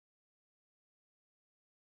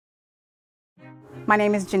My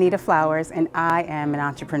name is Janita Flowers, and I am an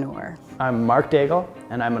entrepreneur. I'm Mark Daigle,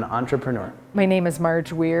 and I'm an entrepreneur. My name is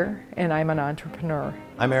Marge Weir, and I'm an entrepreneur.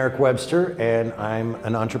 I'm Eric Webster, and I'm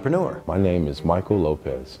an entrepreneur. My name is Michael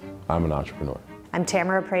Lopez. I'm an entrepreneur. I'm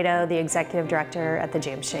Tamara Prado, the Executive Director at the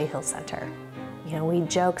James J. Hill Center. You know, we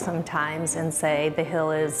joke sometimes and say the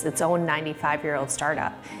Hill is its own 95-year-old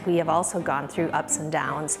startup. We have also gone through ups and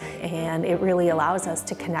downs, and it really allows us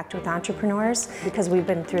to connect with entrepreneurs because we've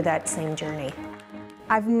been through that same journey.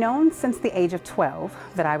 I've known since the age of 12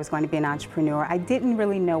 that I was going to be an entrepreneur. I didn't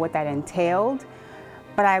really know what that entailed,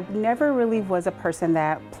 but I never really was a person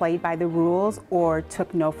that played by the rules or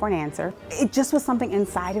took no for an answer. It just was something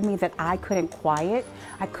inside of me that I couldn't quiet,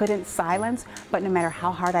 I couldn't silence, but no matter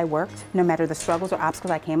how hard I worked, no matter the struggles or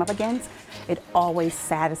obstacles I came up against, it always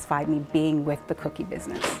satisfied me being with the cookie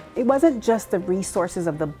business. It wasn't just the resources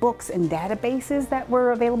of the books and databases that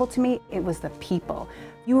were available to me, it was the people.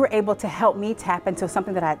 You were able to help me tap into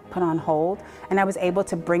something that I put on hold, and I was able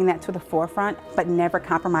to bring that to the forefront, but never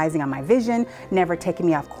compromising on my vision, never taking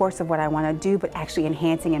me off course of what I want to do, but actually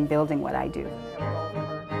enhancing and building what I do.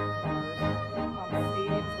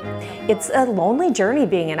 It's a lonely journey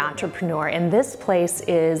being an entrepreneur, and this place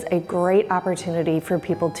is a great opportunity for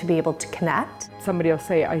people to be able to connect. Somebody will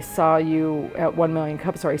say, I saw you at 1 Million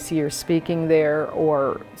Cups, or I see you're speaking there,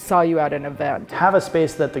 or saw you at an event. Have a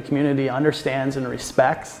space that the community understands and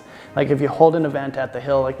respects. Like if you hold an event at the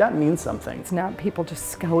Hill, like that means something. It's not people just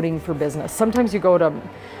scouting for business. Sometimes you go to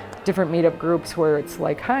different meetup groups where it's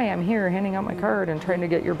like, hi, I'm here handing out my card and trying to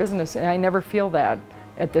get your business. And I never feel that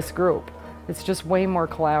at this group. It's just way more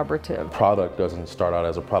collaborative. Product doesn't start out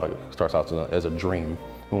as a product, it starts out as a dream.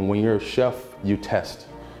 When you're a chef, you test,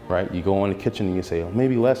 right? You go in the kitchen and you say, oh,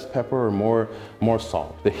 maybe less pepper or more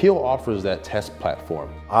salt. The Hill offers that test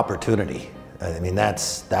platform. Opportunity. I mean,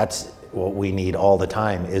 that's what we need all the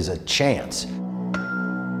time, is a chance.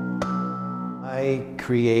 I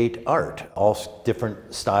create art, all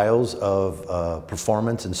different styles of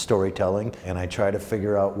performance and storytelling, and I try to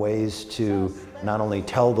figure out ways to not only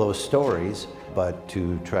tell those stories, but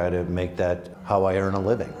to try to make that how I earn a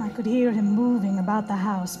living. I could hear him moving about the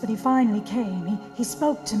house, but he finally came. He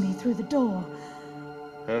spoke to me through the door.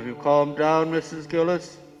 Have you calmed down, Mrs.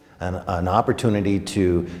 Gillis? An opportunity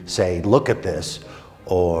to say, look at this,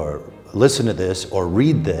 or listen to this, or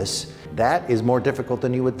read this, that is more difficult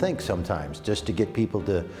than you would think sometimes, just to get people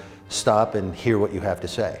to stop and hear what you have to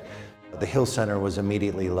say. The Hill Center was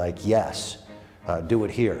immediately like, yes, do it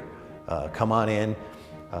here. Come on in,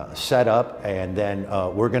 set up, and then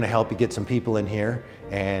we're going to help you get some people in here,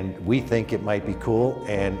 and we think it might be cool,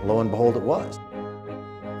 and lo and behold, it was.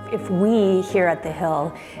 If we here at the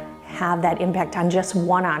Hill have that impact on just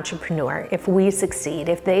one entrepreneur, if we succeed,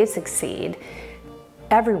 if they succeed,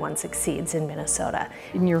 everyone succeeds in Minnesota.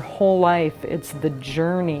 In your whole life, it's the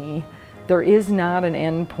journey. There is not an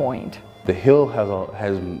end point. The Hill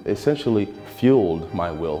has essentially fueled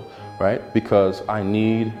my will, right? Because I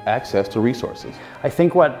need access to resources. I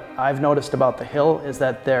think what I've noticed about the Hill is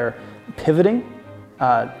that they're pivoting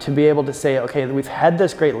to be able to say, okay, we've had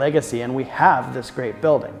this great legacy and we have this great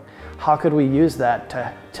building. How could we use that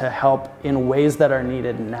to help in ways that are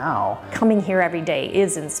needed now? Coming here every day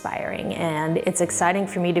is inspiring, and it's exciting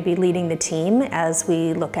for me to be leading the team as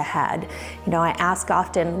we look ahead. You know, I ask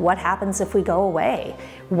often, what happens if we go away?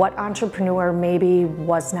 What entrepreneur maybe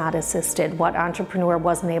was not assisted? What entrepreneur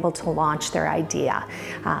wasn't able to launch their idea?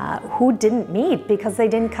 Who didn't meet because they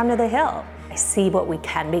didn't come to the Hill? I see what we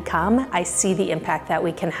can become. I see the impact that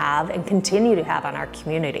we can have and continue to have on our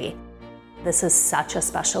community. This is such a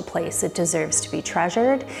special place. It deserves to be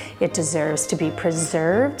treasured, it deserves to be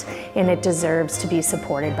preserved, and it deserves to be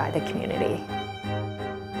supported by the community.